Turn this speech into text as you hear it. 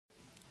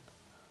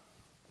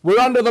We're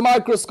under the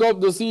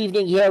microscope this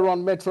evening here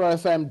on Metro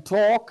FM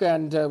Talk,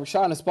 and we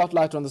shine a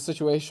spotlight on the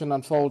situation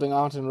unfolding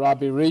out in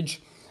Rabie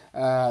Ridge,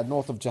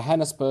 north of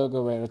Johannesburg,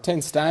 where a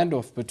tense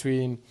standoff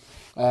between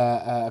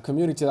a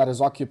community that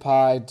has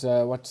occupied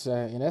what,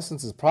 in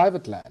essence, is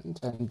private land.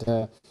 And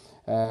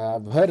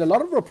I've heard a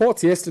lot of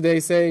reports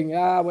yesterday saying,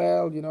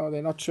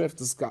 they're not sure if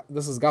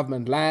this is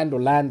government land or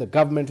land the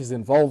government is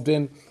involved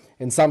in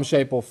some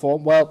shape or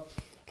form. Well,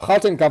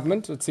 Gauteng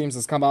government, it seems,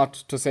 has come out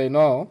to say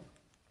no.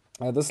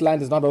 This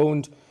land is not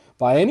owned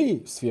by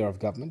any sphere of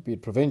government, be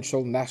it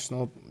provincial,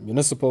 national,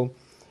 municipal,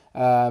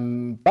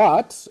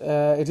 but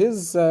it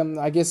is,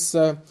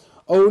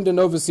 owned and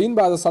overseen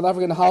by the South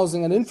African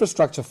Housing and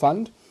Infrastructure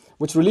Fund,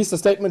 which released a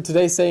statement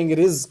today saying it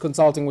is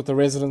consulting with the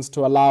residents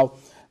to allow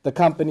the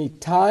company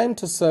time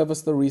to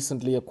service the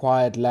recently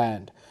acquired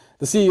land.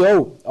 The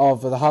CEO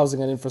of the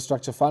Housing and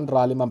Infrastructure Fund,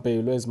 Rali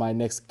Mampeule, is my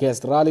next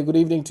guest. Rali, good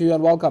evening to you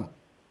and welcome.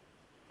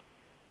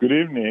 Good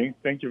evening.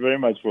 Thank you very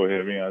much for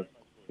having us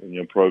in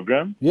your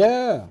program.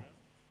 Yeah.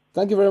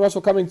 Thank you very much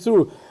for coming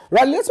through.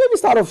 Right, let's maybe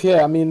start off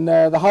here. I mean,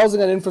 the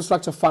Housing and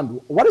Infrastructure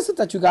Fund, what is it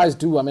that you guys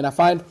do? I mean, I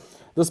find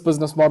this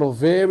business model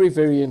very,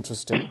 very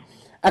interesting.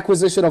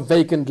 Acquisition of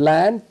vacant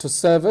land to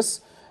service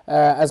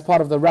as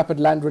part of the Rapid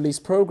Land Release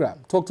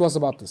Program. Talk to us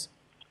about this.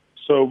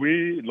 So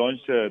we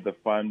launched the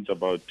fund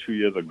about 2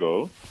 years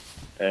ago,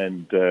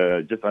 and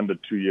just under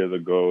 2 years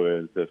ago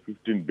is a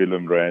 15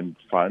 billion rand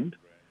fund.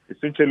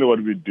 Essentially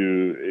what we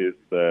do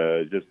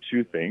is just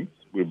two things.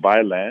 We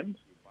buy land,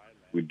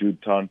 we do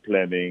town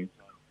planning,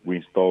 we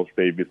install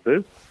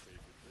services.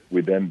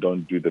 We then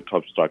don't do the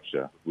top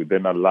structure. We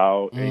then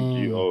allow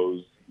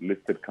NGOs,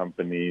 listed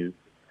companies,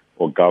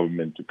 or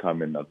government to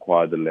come and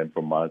acquire the land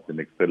from us and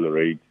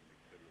accelerate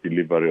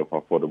delivery of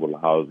affordable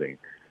housing.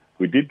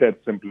 We did that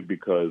simply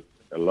because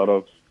a lot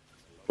of,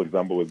 for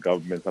example, with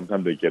government,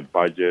 sometimes they get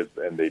budgets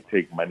and they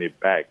take money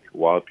back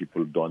while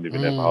people don't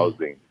even have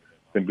housing,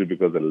 simply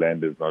because the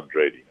land is not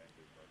ready.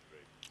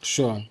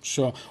 Sure.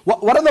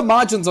 What are the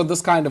margins on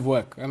this kind of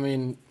work? I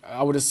mean,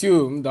 I would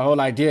assume the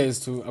whole idea is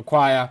to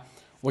acquire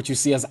what you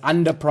see as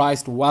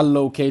underpriced,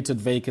 well-located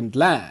vacant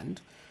land,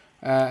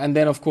 and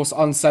then, of course,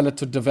 on-sell it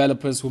to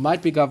developers who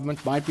might be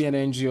government, might be an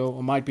NGO,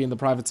 or might be in the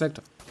private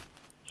sector.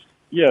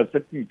 Yeah,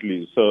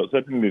 certainly.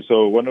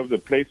 So one of the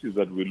places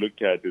that we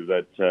look at is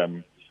that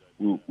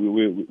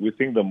we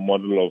think the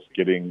model of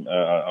getting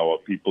our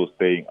people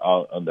staying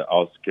out on the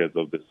outskirts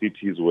of the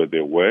cities where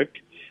they work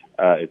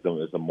is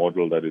a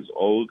model that is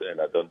old,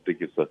 and I don't think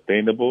it's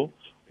sustainable.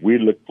 We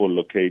look for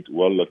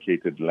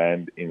well-located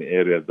land in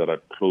areas that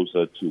are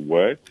closer to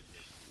work,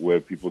 where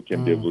people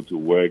can be able to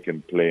work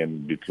and play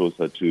and be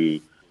closer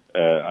to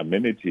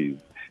amenities.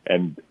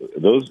 And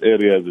those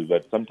areas is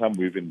that sometimes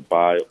we even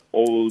buy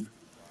old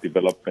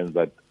developments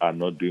that are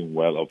not doing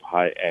well of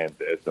high end,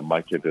 as the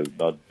market is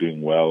not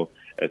doing well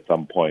at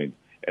some point.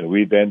 And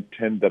we then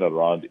turn that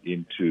around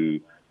into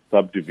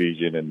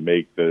subdivision and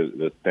make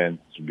the stands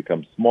to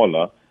become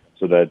smaller,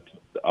 so that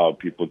our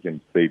people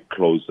can stay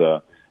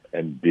closer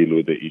and deal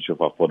with the issue of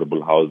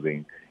affordable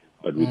housing,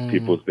 but with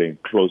people staying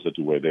closer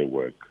to where they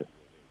work.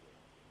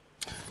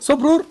 So,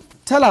 Broer,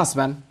 tell us,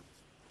 man.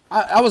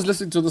 I was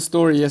listening to the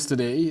story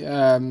yesterday,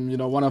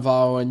 one of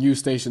our news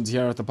stations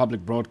here at the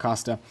public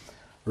broadcaster,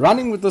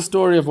 running with the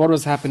story of what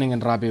was happening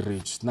in Rabie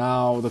Ridge.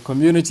 Now, the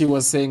community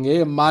was saying,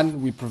 hey,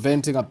 man, we're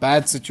preventing a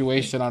bad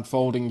situation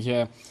unfolding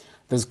here.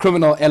 There's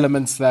criminal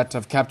elements that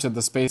have captured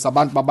the space.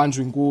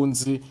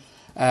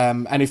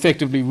 And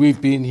effectively, we've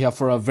been here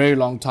for a very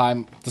long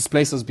time. This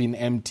place has been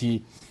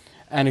empty,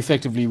 and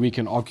effectively, we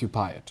can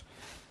occupy it.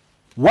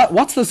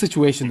 What's the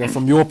situation there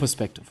from your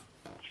perspective?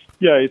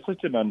 Yeah, it's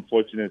such an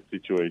unfortunate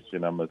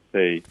situation, I must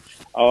say.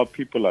 Our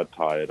people are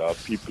tired. Our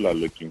people are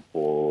looking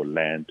for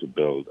land to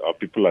build. Our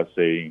people are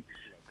saying,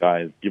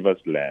 guys, give us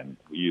land.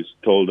 You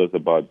told us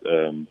about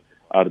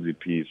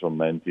RDPs from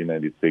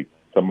 1996.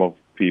 Some of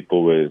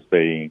people were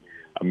saying,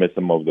 I met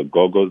some of the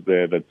gogos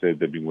there that said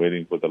they've been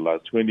waiting for the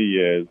last 20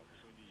 years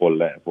for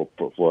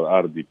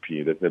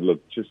RDP. They said,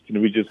 look,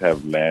 can we just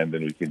have land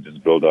and we can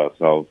just build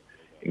ourselves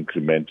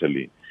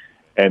incrementally?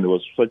 And it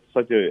was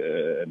such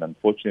an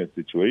unfortunate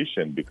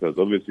situation, because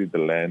obviously the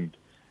land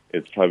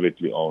is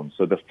privately owned.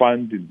 So the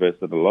fund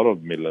invested a lot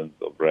of millions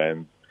of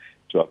rands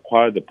to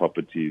acquire the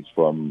properties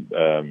from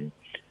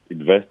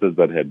investors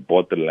that had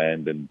bought the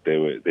land, and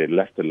they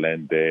left the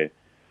land there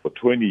for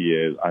 20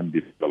 years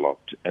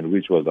undeveloped, and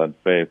which was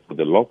unfair for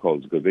the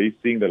locals, because they're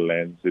seeing the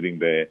land sitting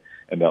there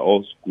and they're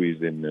all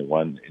squeezed in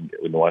one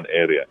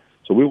area.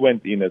 So we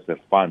went in as a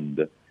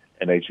fund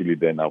and actually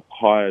then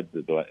acquired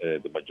the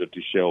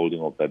majority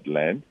shareholding of that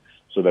land,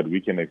 so that we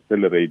can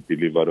accelerate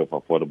delivery of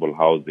affordable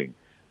housing.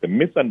 The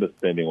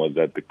misunderstanding was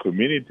that the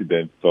community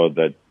then thought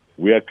that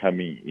we are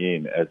coming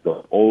in as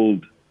the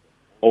old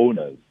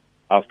owners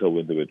after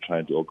when they were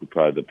trying to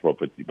occupy the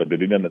property, but they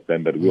didn't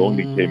understand that we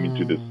only came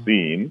into the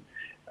scene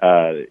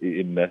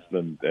in less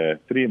than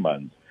 3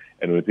 months.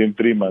 And within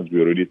 3 months,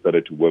 we already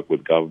started to work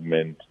with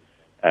government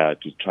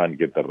to try and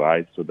get the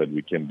rights so that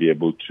we can be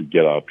able to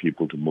get our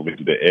people to move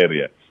into the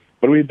area.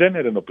 But we then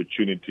had an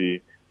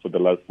opportunity for the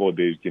last 4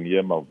 days. You can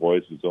hear my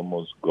voice is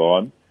almost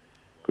gone.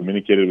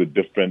 Communicated with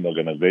different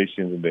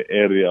organizations in the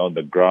area on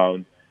the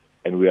ground,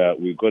 and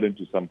we got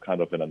into some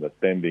kind of an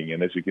understanding.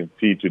 And as you can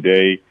see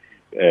today,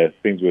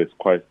 things were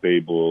quite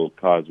stable.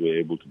 Cars were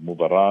able to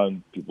move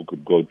around. People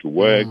could go to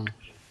work.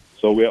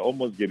 So we're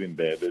almost getting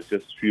there. There's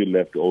just few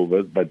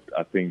leftovers, but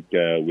I think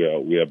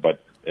we are about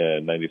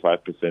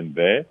 95%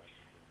 there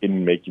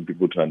in making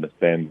people to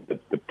understand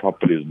that the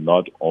property is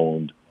not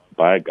owned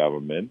by a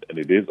government, and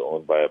it is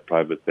owned by a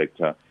private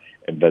sector,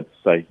 and that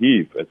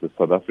SAHIF, as a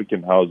South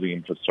African Housing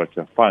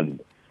Infrastructure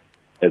Fund,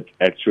 is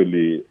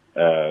actually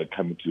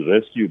coming to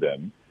rescue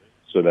them,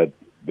 so that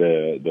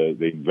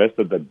the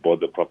investor that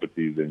bought the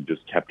properties and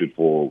just kept it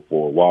for a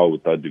while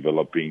without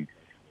developing,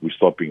 we're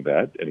stopping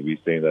that, and we're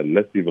saying that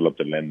let's develop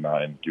the land now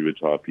and give it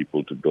to our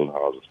people to build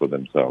houses for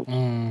themselves.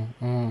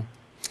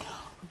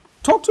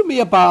 Talk to me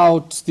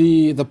about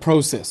the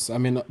process. I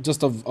mean,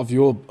 just of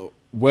your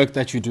work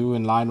that you do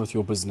in line with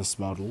your business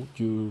model.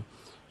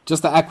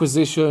 Just the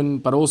acquisition,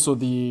 but also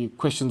the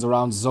questions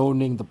around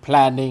zoning, the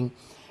planning,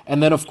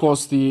 and then, of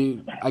course, the,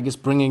 I guess,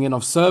 bringing in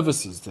of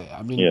services there.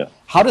 I mean,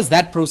 how does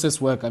that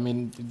process work? I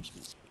mean,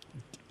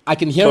 I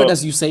can hear it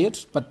as you say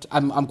it, but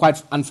I'm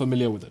quite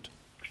unfamiliar with it.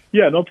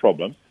 Yeah, no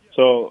problem.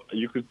 So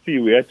you could see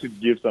we had to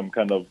give some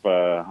kind of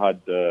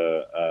hard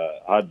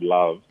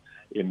love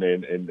in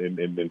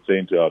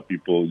saying to our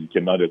people, you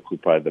cannot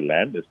occupy the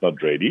land; it's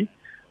not ready.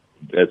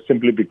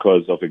 Simply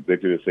because of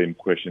exactly the same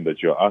question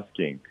that you're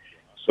asking.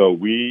 So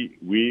we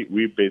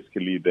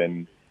basically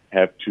then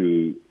have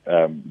to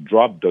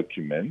drop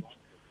documents.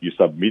 You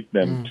submit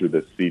them to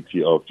the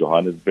city of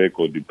Johannesburg,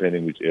 or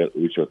depending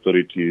which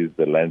authorities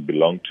the land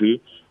belong to,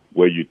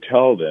 where you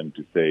tell them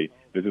to say,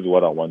 this is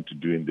what I want to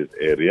do in this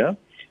area.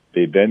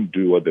 They then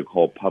do what they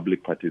call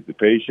public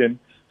participation,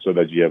 so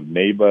that you have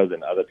neighbors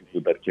and other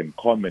people that can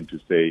comment to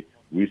say,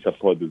 we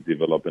support this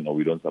development or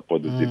we don't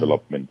support this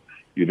development.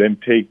 You then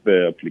take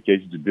the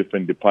application to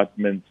different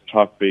departments,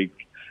 traffic,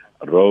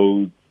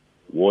 roads,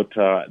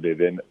 water. They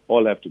then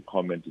all have to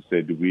comment to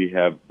say, do we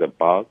have the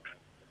bulk,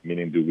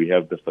 meaning do we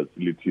have the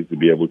facilities to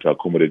be able to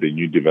accommodate a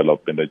new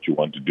development that you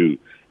want to do?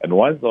 And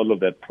once all of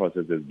that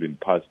process has been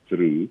passed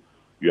through,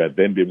 you are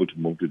then be able to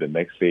move to the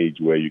next stage,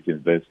 where you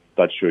can then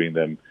start showing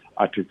them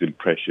artist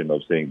impression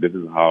of saying, this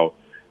is how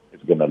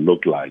it's going to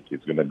look like.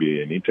 It's going to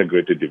be an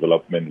integrated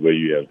development where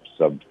you have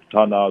some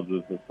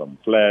townhouses, some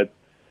flats,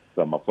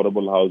 some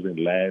affordable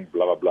housing, land,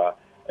 blah, blah, blah.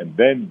 And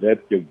then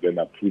that gets then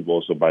approved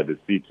also by the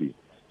city.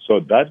 So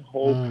that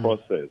whole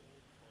process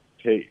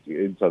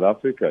in South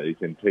Africa, it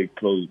can take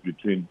close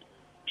between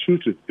 2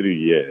 to 3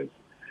 years.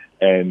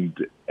 And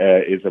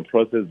it's a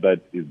process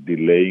that is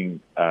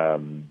delaying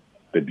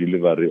the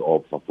delivery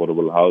of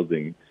affordable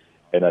housing.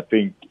 And I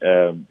think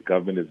the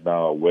government is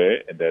now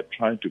aware, and they're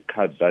trying to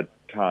cut that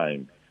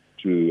time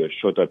to a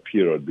shorter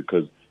period,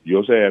 because you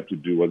also have to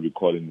do what we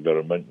call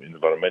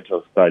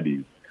environmental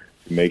studies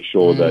to make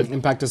sure that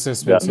impact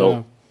assessments,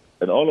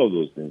 and all of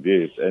those things.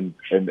 Yes, and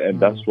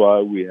that's why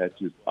we had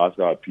to ask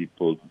our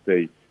people to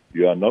say,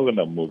 you are not going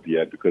to move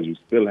yet, because we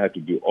still have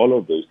to do all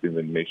of those things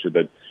and make sure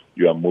that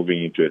you are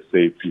moving into a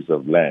safe piece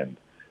of land.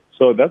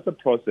 So that's the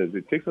process.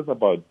 It takes us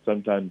about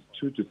sometimes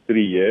 2 to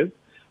 3 years,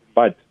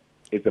 but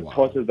it's a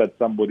process that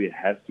somebody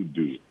has to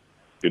do.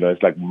 You know,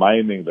 it's like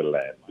mining the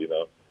land, you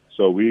know.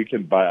 So we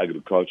can buy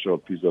agricultural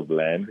piece of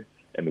land,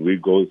 and we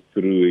go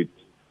through it.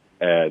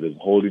 There's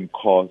holding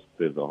costs,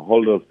 there's a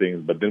whole lot of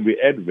things, but then we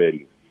add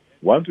value.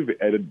 Once we've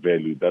added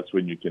value, that's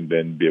when you can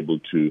then be able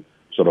to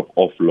sort of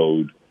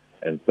offload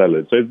and sell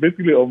it. So it's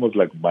basically almost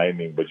like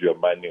mining, but you're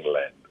mining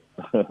land.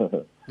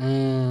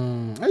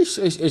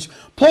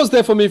 Pause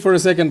there for me for a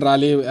second,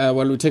 Rali,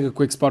 while we take a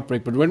quick spot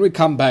break. But when we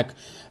come back,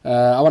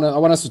 I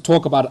want us to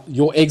talk about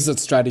your exit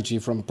strategy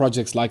from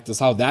projects like this,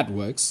 how that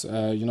works.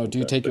 You know, do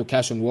you take your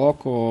cash and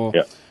walk, or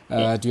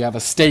do you have a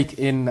stake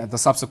in the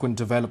subsequent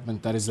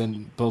development that is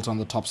then built on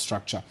the top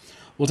structure?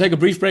 We'll take a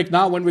brief break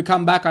now. When we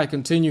come back, I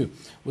continue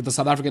with the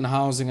South African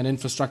Housing and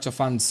Infrastructure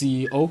Fund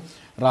CEO,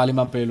 Rali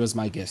Mampeule, is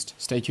my guest.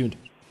 Stay tuned.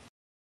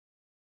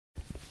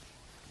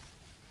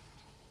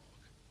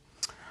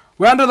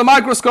 We're under the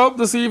microscope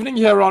this evening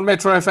here on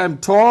Metro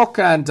FM Talk,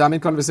 and I'm in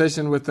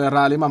conversation with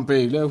Rali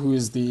Mampeule, who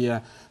is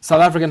the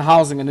South African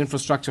Housing and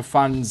Infrastructure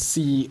Fund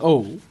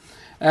CEO.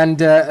 And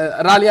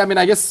Rali, I mean,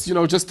 I guess, you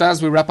know, just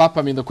as we wrap up,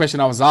 I mean, the question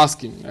I was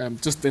asking,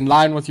 just in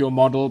line with your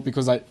model,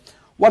 because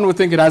one would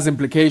think it has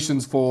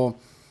implications for,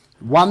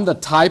 one, the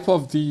type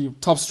of the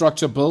top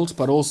structure built,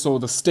 but also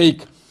the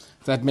stake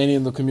that many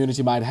in the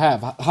community might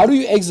have. How do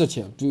you exit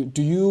here?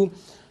 Do you,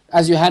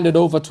 as you hand it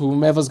over to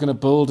whomever's going to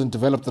build and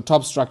develop the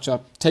top structure,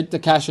 take the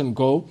cash and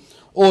go?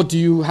 Or do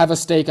you have a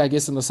stake, I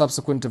guess, in the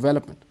subsequent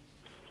development?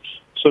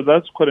 So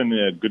that's quite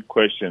a good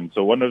question.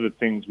 So one of the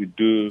things we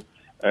do,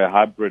 a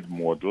hybrid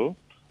model,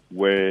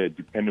 where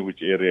depending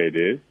which area it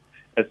is,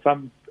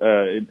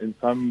 in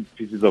some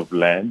pieces of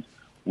land,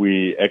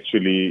 we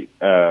actually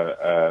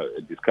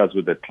discuss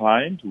with the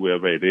client,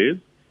 whoever it is.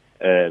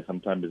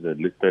 Sometimes it's a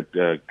listed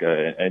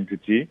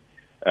entity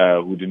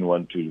who didn't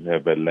want to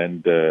have a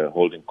land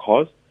holding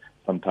cost.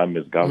 sometimes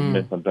it's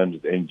government, sometimes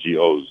it's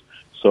NGOs.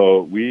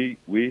 So we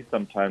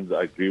sometimes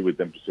agree with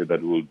them to say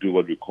that we'll do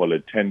what we call a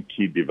 10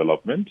 key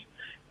development.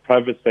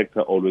 Private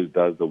sector always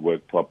does the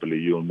work properly.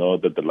 You'll know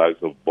that the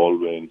likes of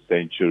Baldwin,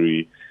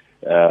 Century,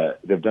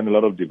 they've done a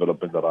lot of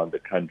developments around the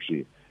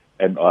country.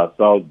 And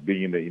ourselves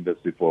being in the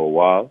industry for a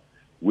while,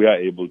 we are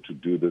able to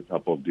do this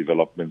type of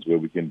developments where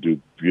we can do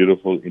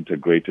beautiful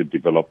integrated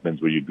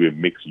developments where you do a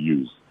mixed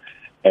use.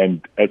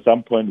 And at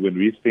some point when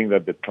we think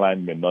that the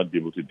client may not be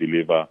able to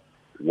deliver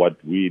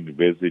what we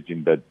envisage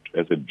in that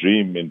as a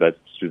dream in that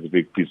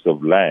specific piece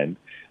of land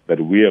that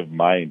we have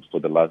mined for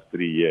the last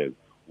 3 years,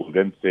 we'll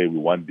then say we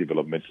want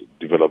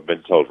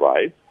developmental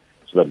rights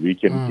so that we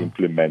can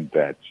implement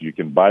that. You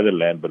can buy the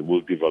land, but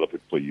we'll develop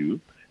it for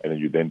you, and then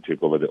you then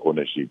take over the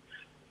ownership.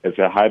 It's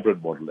a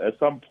hybrid model. At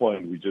some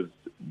point, we just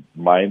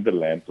mine the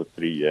land for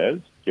 3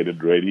 years, get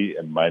it ready,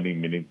 and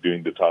mining meaning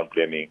doing the town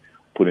planning,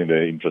 putting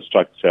the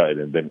infrastructure,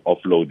 and then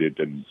offload it,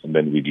 and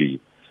then we leave.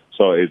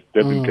 So it's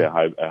definitely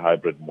a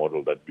hybrid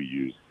model that we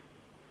use.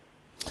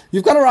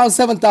 You've got around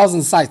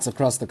 7,000 sites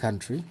across the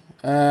country.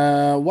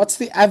 What's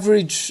the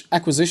average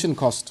acquisition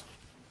cost?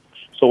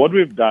 So what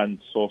we've done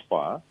so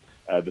far,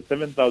 the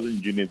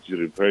 7,000 units you're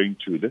referring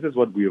to, this is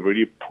what we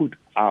already put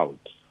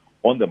out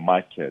on the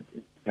market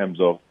in terms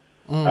of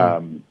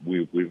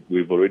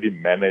we've already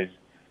managed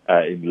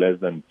in less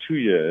than 2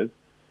 years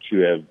to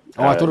have.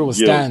 I thought it was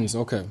stands.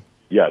 Okay.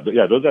 Yeah,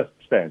 those are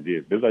stands.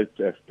 Yes, those are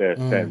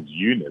stands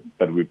units,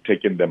 but we've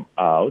taken them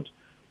out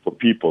for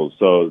people.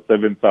 So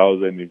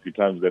 7,000, if you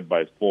times that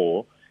by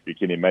 4, you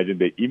can imagine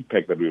the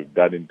impact that we've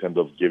done in terms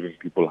of giving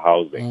people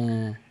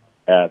housing.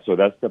 So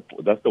that's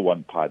the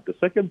one part. The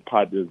second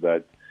part is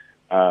that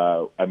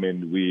I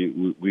mean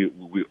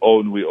we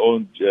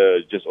own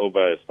just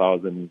over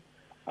 1,000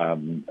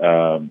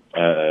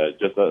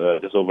 just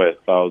over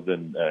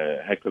 1,000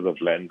 hectares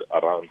of land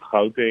around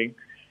Gauteng,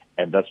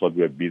 and that's what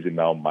we're busy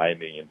now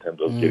mining in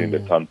terms of getting the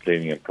town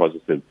planning and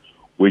processes.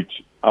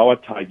 Which our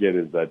target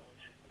is that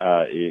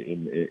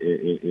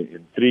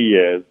in 3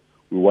 years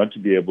we want to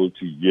be able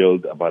to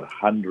yield about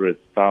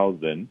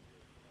 100,000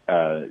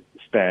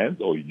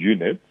 stands or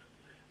units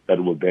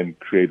that will then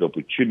create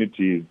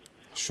opportunities.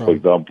 Sure. For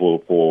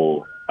example,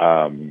 for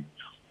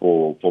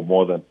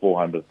more than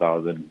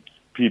 400,000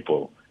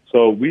 people.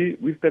 So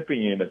we're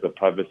stepping in as a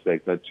private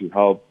sector to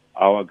help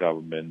our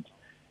government.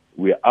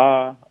 We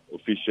are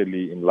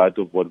officially, in light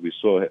of what we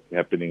saw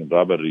happening in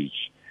Rabie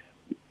Ridge,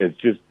 it's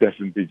just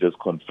definitely just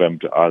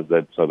confirmed to us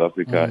that South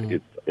Africa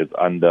is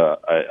under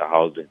a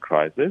housing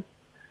crisis,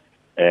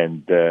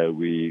 and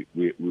we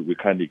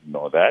can't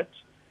ignore that.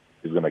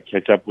 It's going to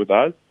catch up with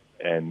us,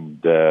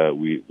 and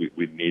we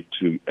need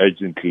to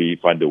urgently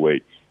find a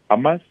way. I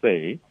must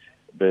say,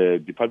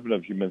 the Department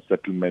of Human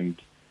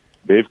Settlement,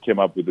 they've came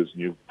up with this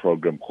new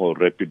program called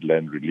Rapid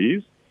Land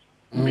Release.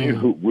 We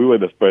were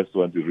the first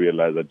one to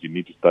realize that you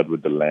need to start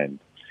with the land,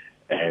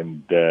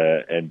 and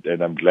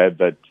I'm glad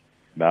that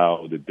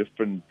now the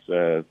different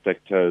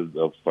sectors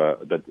of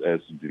that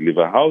has to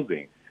deliver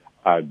housing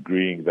are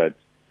agreeing that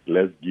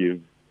let's give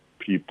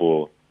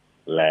people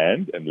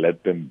land and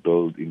let them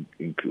build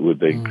with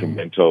the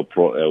incremental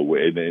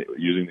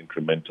using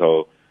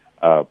incremental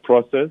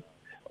process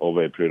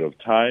over a period of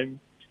time,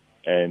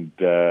 and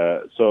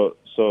so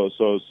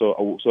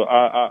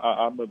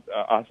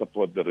I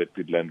support the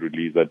rapid land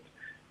release that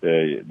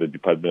the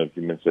Department of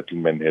Human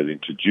Settlement has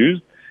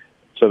introduced,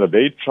 so that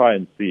they try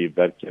and see if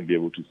that can be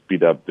able to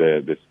speed up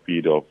the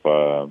speed of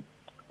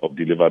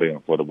delivering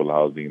affordable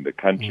housing in the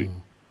country.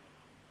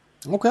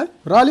 Okay,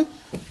 Rali,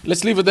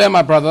 let's leave it there,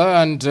 my brother.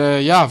 And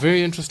yeah,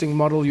 very interesting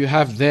model you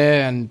have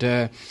there. And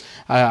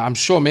I'm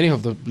sure many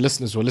of the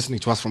listeners who are listening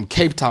to us from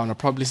Cape Town are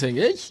probably saying,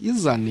 hey,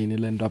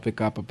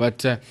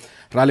 but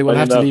Rali, we'll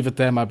have to leave it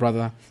there, my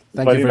brother.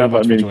 Thank you very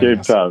much for joining us. I'm in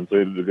Cape Town, so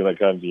it's going to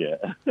come here.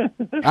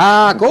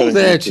 Go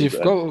there, Chief.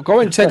 Go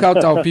and check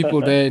out our people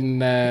there in,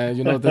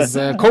 there's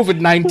a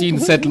COVID-19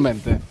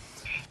 settlement there.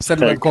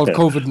 Settlement called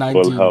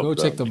COVID-19. Go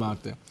check them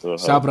out there.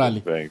 Shab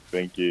Rali. Thanks.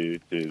 Thank you.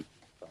 Cheers.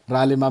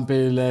 Rali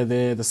Mampeule,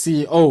 the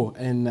CEO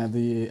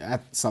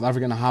at South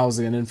African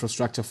Housing and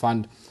Infrastructure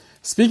Fund,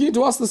 speaking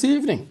to us this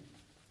evening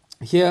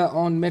here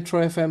on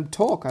Metro FM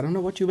Talk. I don't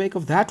know what you make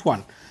of that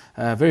one.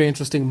 Very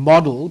interesting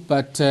model,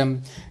 but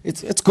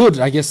it's good,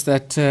 I guess,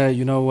 that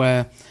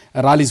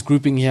Rali's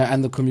grouping here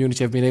and the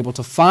community have been able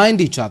to find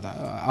each other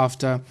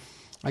after,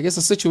 I guess,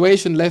 a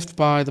situation left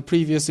by the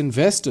previous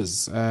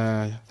investors.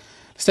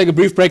 Let's take a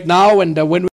brief break now, and when